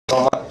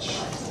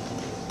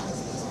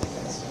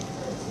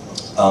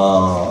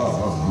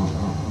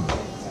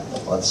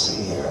Let's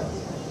see here.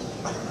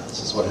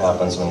 This is what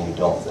happens when you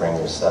don't bring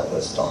your set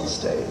list on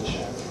stage. You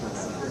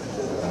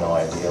have no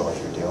idea what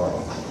you're doing.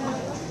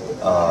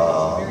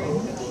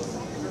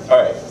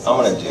 Alright, I'm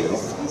going to do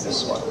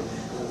this one.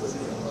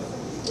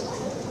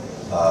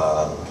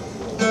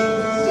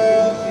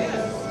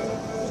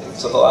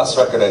 So the last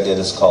record I did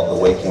is called The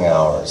Waking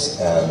Hours,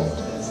 and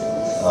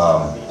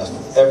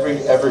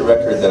every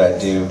record that I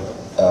do,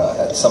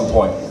 at some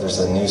point there's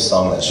a new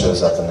song that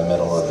shows up in the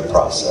middle of the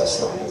process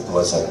that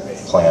wasn't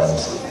planned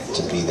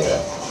to be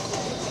there.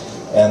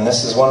 And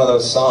this is one of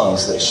those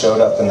songs that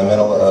showed up in the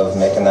middle of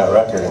making that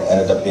record and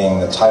ended up being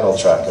the title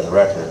track of the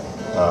record.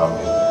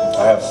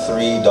 I have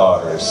 3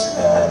 daughters,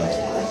 and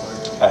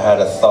I had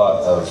a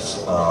thought of,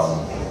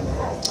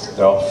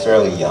 they're all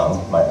fairly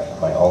young.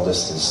 My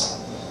oldest is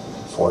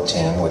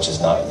 14, which is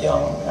not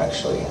young,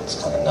 actually. It's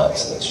kind of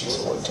nuts that she's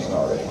 14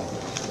 already.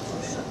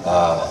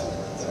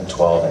 And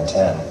 12 and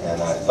 10.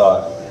 And I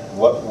thought,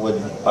 what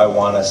would I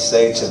want to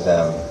say to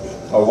them,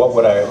 or what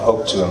would I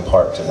hope to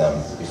impart to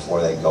them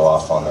before they go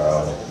off on their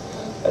own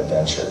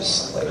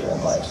adventures later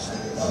in life?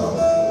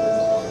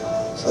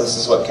 So this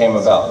is what came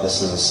about.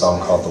 This is a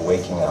song called The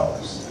Waking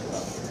Hours.